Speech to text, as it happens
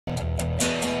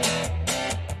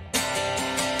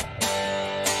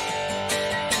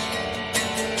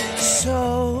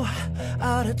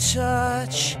a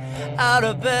touch, out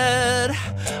of bed,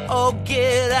 oh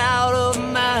get out of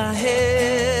my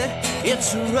head.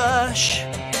 It's a rush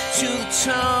to the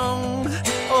tongue,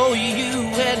 oh you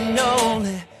and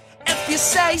only if you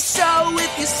say so,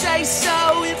 if you say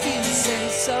so, if you say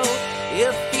so,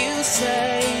 if you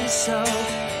say so.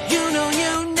 You know,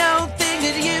 think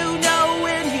that you know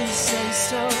when you say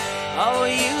so, oh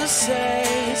you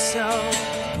say so.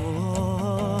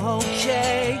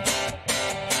 Okay,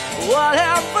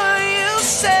 whatever you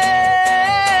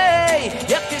say,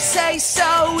 if you say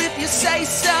so, if you say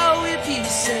so, if you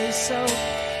say so,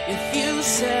 if you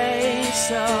say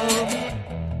so.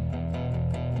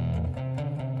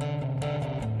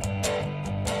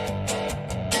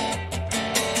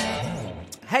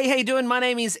 Hey, how you doing? My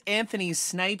name is Anthony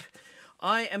Snape.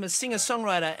 I am a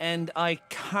singer-songwriter, and I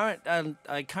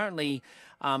currently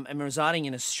am residing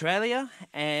in Australia,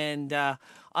 and I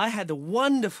had the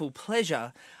wonderful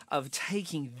pleasure of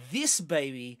taking this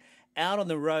baby out on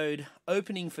the road,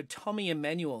 opening for Tommy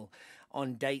Emmanuel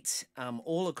on dates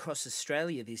all across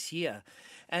Australia this year.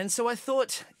 And so I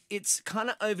thought it's kind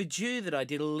of overdue that I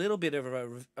did a little bit of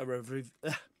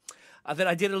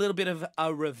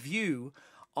a review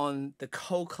on the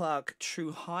Cole Clark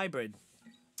True Hybrid,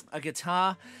 a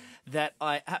guitar that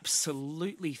I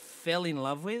absolutely fell in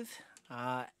love with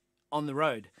on the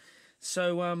road.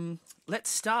 So let's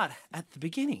start at the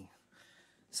beginning.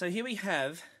 So here we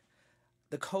have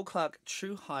the Cole Clark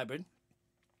True Hybrid,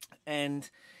 and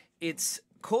it's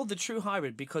called the True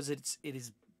Hybrid because it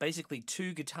is basically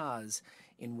two guitars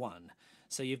in one.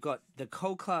 So you've got the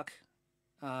Cole Clark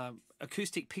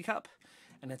acoustic pickup,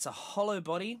 and it's a hollow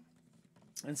body,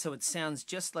 and so it sounds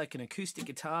just like an acoustic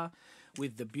guitar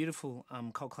with the beautiful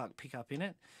Cole Clark pickup in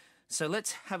it. So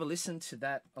let's have a listen to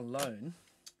that alone.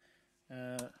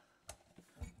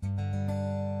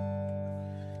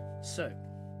 So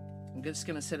I'm just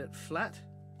going to set it flat.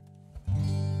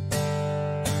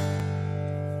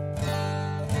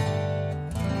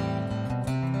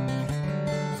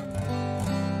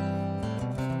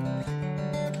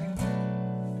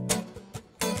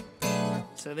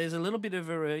 So there's a little bit of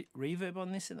a reverb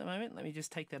on this at the moment. Let me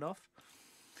just take that off.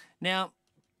 Now,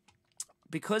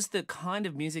 because the kind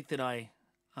of music that I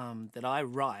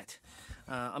write,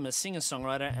 I'm a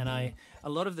singer-songwriter, and a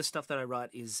lot of the stuff that I write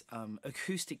is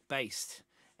acoustic based,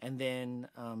 and then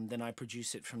I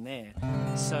produce it from there.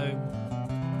 So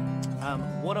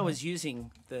what I was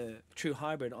using the True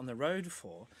Hybrid on the road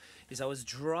for is I was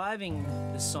driving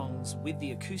the songs with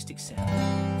the acoustic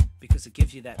sound because it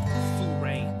gives you that full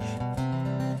range.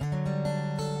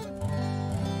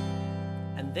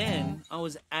 And then I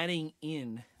was adding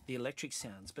in the electric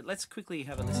sounds. But let's quickly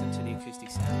have a listen to the acoustic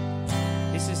sound.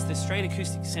 This is the straight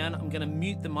acoustic sound. I'm going to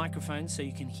mute the microphone so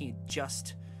you can hear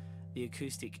just the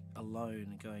acoustic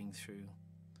alone going through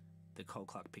the Cole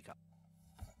Clark pickup.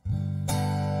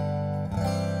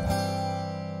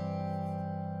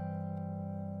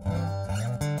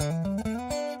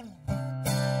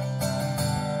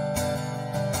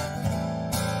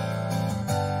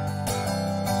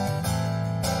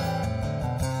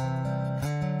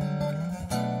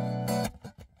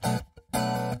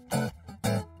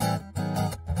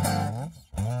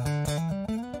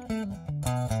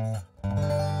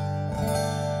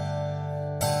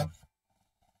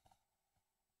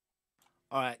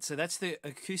 All right, so that's the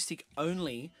acoustic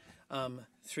only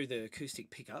through the acoustic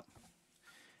pickup.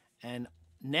 And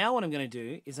now what I'm going to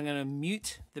do is I'm going to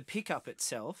mute the pickup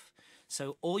itself,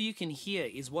 so all you can hear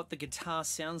is what the guitar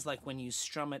sounds like when you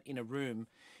strum it in a room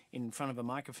in front of a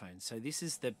microphone. So this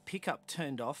is the pickup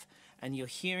turned off, and you're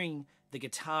hearing the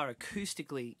guitar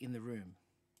acoustically in the room.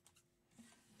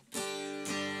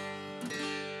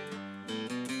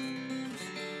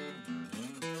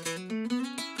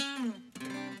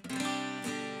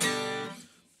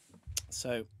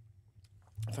 So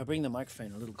if I bring the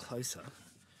microphone a little closer,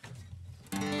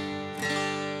 you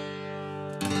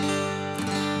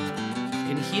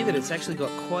can hear that it's actually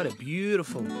got quite a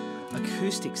beautiful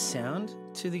acoustic sound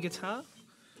to the guitar.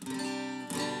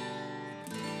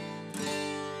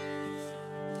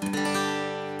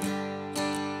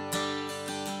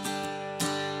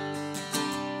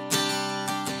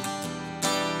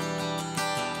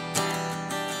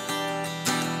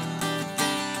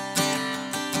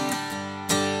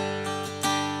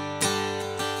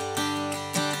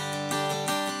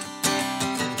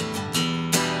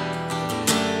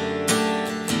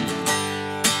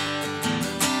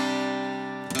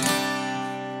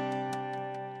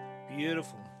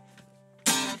 Beautiful.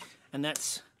 And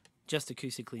that's just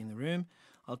acoustically in the room.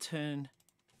 I'll turn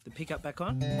the pickup back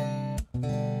on.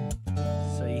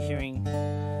 So you're hearing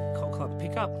Cole Clark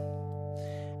pickup.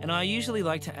 And I usually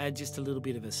like to add just a little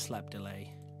bit of a slap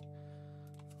delay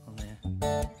on there.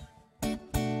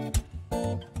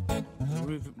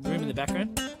 Room in the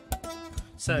background.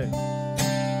 So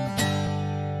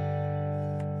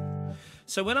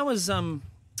when I was out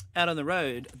on the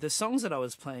road, the songs that I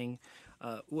was playing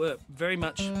were very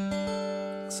much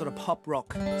sort of pop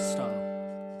rock style.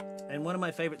 And one of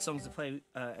my favourite songs to play,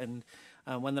 and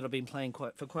one that I've been playing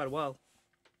for quite a while,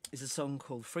 is a song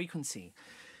called Frequency.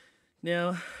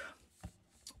 Now,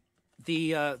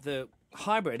 the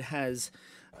Hybrid has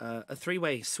a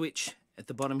three-way switch at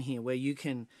the bottom here, where you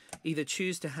can either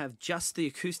choose to have just the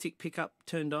acoustic pickup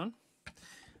turned on.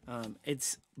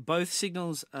 It's both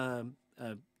signals are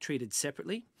treated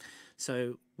separately.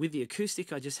 So with the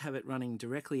acoustic, I just have it running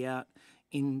directly out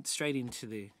straight into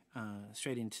the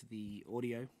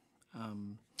audio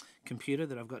computer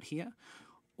that I've got here,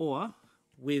 or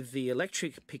with the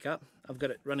electric pickup, I've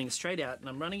got it running straight out, and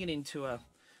I'm running it into a.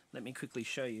 Let me quickly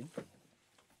show you.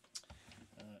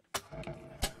 Give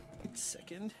me a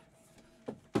second.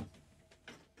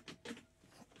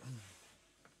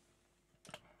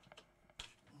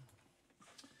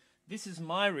 This is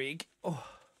my rig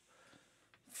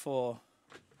for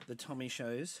the Tommy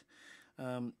shows,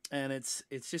 and it's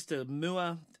just a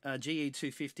Mua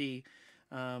GE250,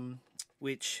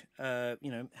 which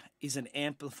is an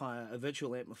amplifier, a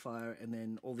virtual amplifier, and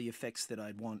then all the effects that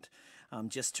I'd want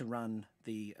just to run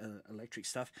the electric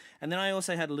stuff. And then I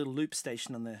also had a little loop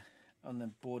station on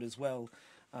the board as well,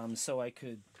 so I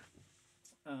could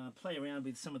play around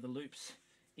with some of the loops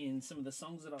in some of the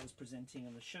songs that I was presenting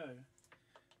on the show.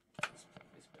 Let's put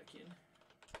this back in.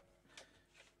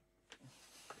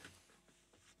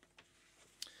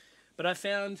 But I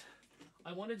found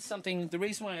I wanted something. The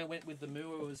reason why I went with the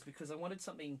Mua was because I wanted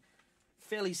something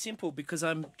fairly simple, because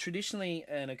I'm traditionally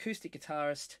an acoustic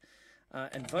guitarist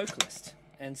and vocalist,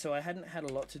 and so I hadn't had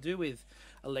a lot to do with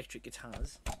electric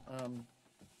guitars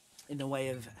in the way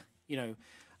of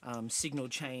signal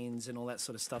chains and all that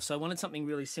sort of stuff. So I wanted something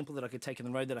really simple that I could take on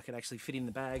the road, that I could actually fit in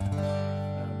the bag.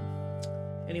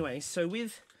 Anyway, so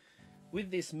with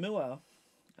this Mua,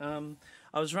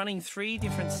 I was running 3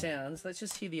 different sounds. Let's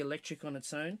just hear the electric on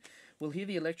its own. We'll hear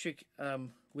the electric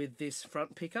with this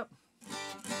front pickup.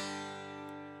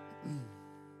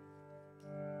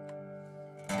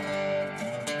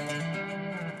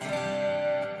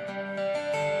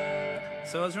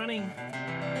 So I was running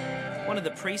one of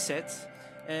the presets,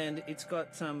 and it's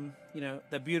got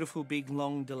the beautiful big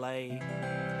long delay,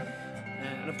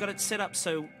 and I've got it set up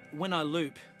so when I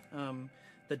loop,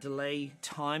 the delay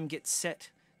time gets set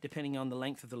depending on the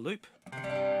length of the loop, which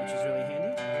is really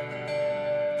handy.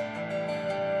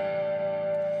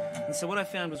 And so what I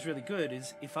found was really good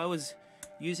is if I was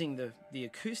using the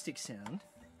acoustic sound,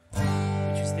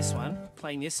 which is this one,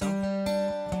 playing this song.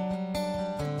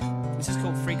 This is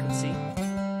called Frequency.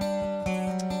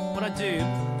 What I do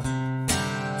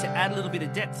to add a little bit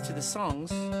of depth to the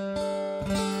songs,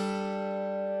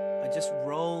 I just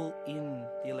roll in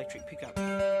the electric pickup.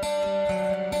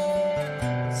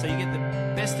 So you get the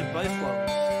best of both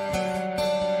worlds.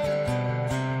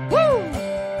 Woo!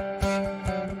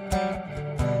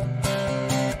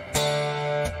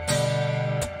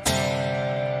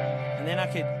 And then I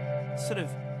could sort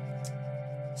of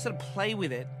play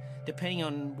with it depending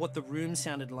on what the room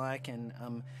sounded like and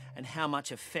how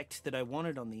much effect that I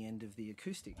wanted on the end of the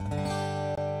acoustic.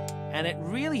 And it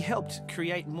really helped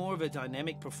create more of a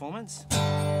dynamic performance.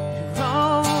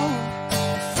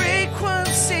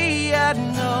 Frequency, I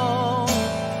know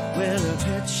where the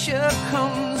picture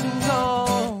comes and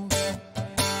goes.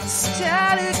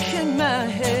 Static in my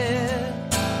head,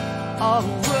 all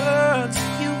the words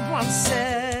you once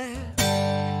said,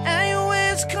 and your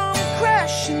words come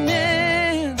crashing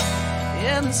in,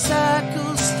 and the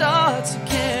cycle starts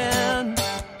again.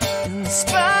 In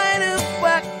spite of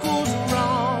what goes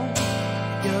wrong,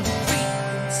 you're the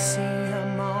frequency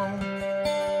I'm on.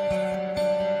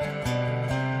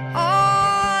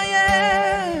 Oh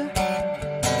yeah.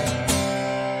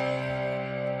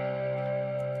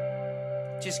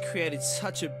 Just created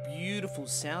such a beautiful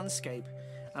soundscape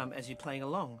as you're playing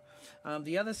along.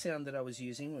 The other sound that I was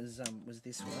using was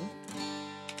this one.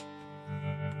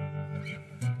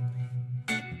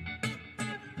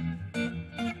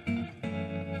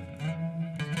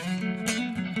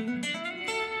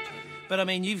 But I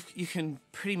mean, you can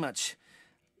pretty much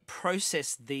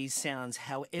process these sounds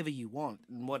however you want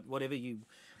and whatever you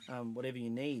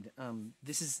need.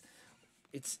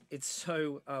 It's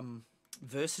so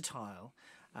versatile,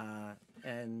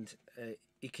 and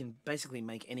it can basically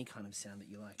make any kind of sound that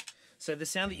you like. So the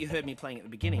sound that you heard me playing at the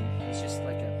beginning was just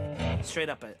like a straight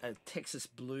up a Texas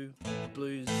blues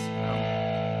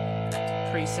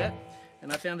preset,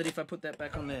 and I found that if I put that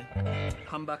back on the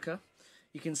humbucker,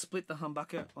 you can split the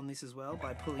humbucker on this as well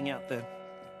by pulling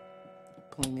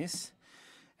this,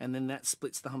 and then that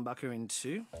splits the humbucker in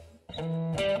two.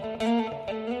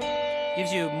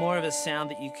 Gives you more of a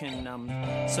sound that you can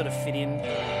sort of fit in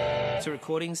to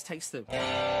recordings. Takes the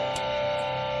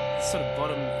sort of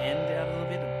bottom end out a little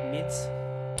bit, of mids.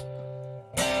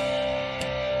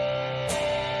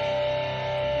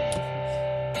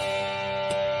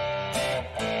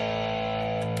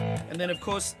 And then, of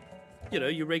course, you know,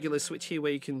 your regular switch here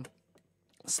where you can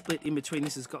split in between.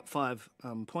 This has got 5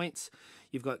 points.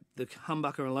 You've got the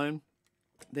humbucker alone,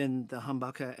 then the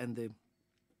humbucker and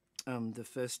the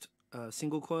first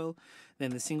single coil,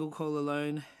 then the single coil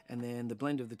alone, and then the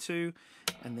blend of the two,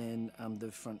 and then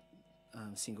the front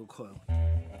single coil.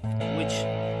 Which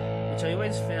I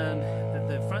always found that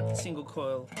the front single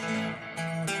coil. I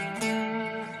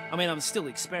mean, I'm still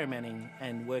experimenting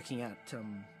and working out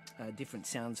different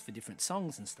sounds for different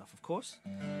songs and stuff, of course.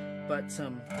 But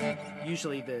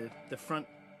usually the front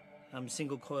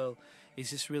single coil is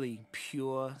just really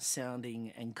pure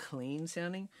sounding and clean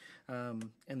sounding, and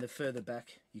the further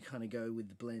back you kind of go with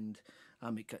the blend,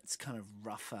 it gets kind of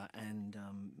rougher and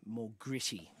more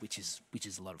gritty, which is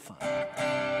a lot of fun.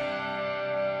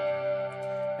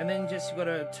 And then just you've got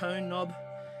a tone knob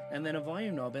and then a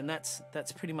volume knob, and that's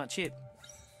pretty much it.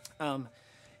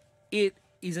 It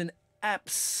is an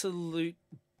absolute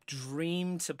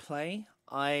dream to play.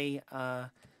 As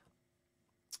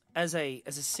a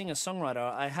singer-songwriter,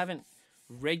 I haven't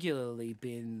regularly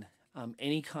been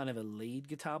any kind of a lead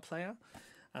guitar player,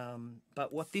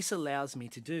 but what this allows me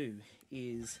to do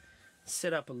is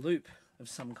set up a loop of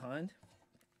some kind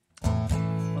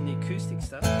on the acoustic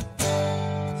stuff.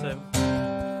 So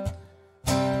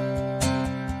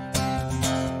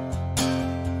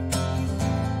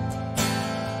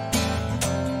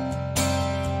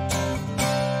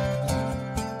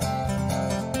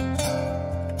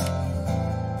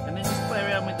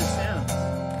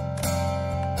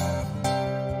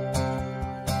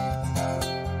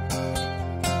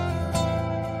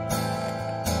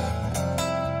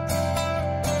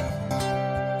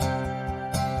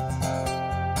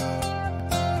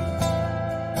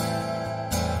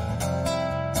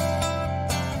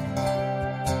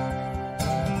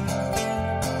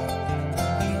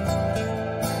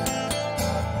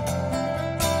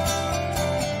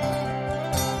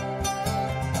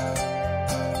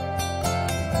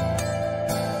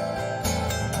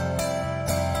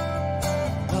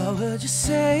what would you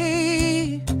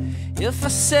say if I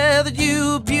said that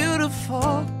you were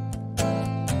beautiful?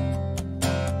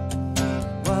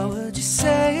 What would you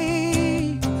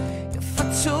say if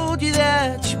I told you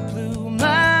that you blew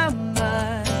my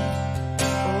mind?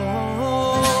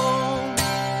 Oh,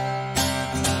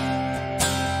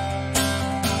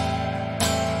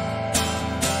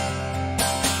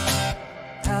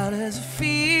 how does it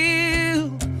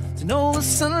feel to know the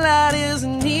sunlight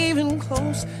isn't even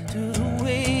close to the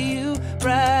way you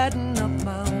brighten up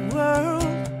my world,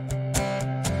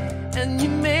 and you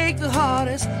make the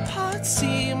hardest part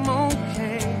seem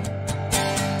okay?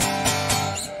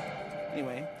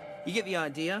 Anyway, you get the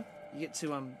idea. You get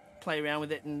to play around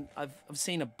with it, and I've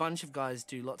seen a bunch of guys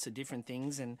do lots of different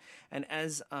things, and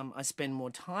as I spend more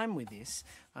time with this,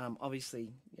 obviously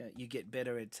you get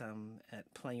better at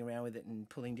playing around with it and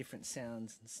pulling different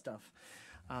sounds and stuff.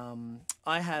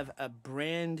 I have a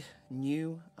brand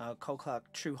new Cole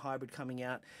Clark True Hybrid coming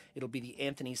out. It'll be the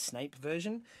Anthony Snape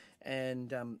version,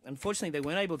 and unfortunately they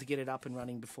weren't able to get it up and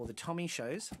running before the Tommy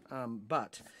shows,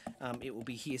 but it will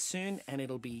be here soon, and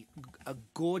it'll be a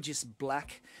gorgeous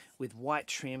black with white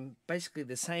trim, basically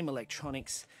the same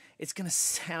electronics. It's going to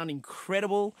sound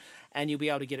incredible, and you'll be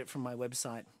able to get it from my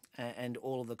website and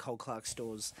all of the Cole Clark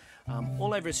stores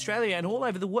all over Australia and all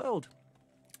over the world.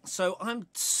 So I'm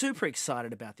super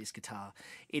excited about this guitar.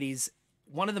 It is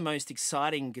one of the most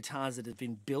exciting guitars that have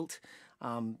been built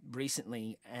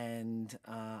recently, and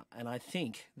I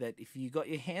think that if you got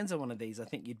your hands on one of these, I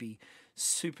think you'd be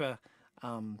super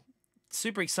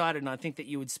excited, and I think that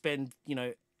you would spend, you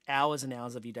know, hours and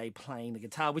hours of your day playing the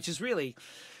guitar, which is really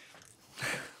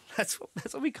that's what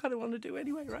we kind of want to do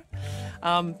anyway, right?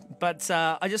 But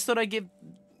I just thought I'd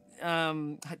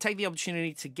take the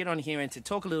opportunity to get on here and to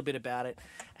talk a little bit about it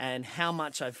and how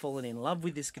much I've fallen in love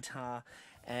with this guitar,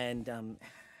 and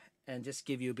just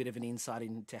give you a bit of an insight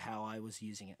into how I was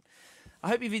using it. I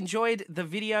hope you've enjoyed the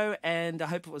video, and I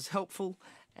hope it was helpful.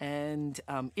 And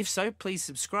if so, please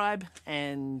subscribe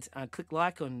and click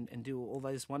like and do all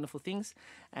those wonderful things.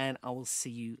 And I will see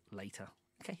you later.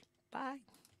 Okay, bye.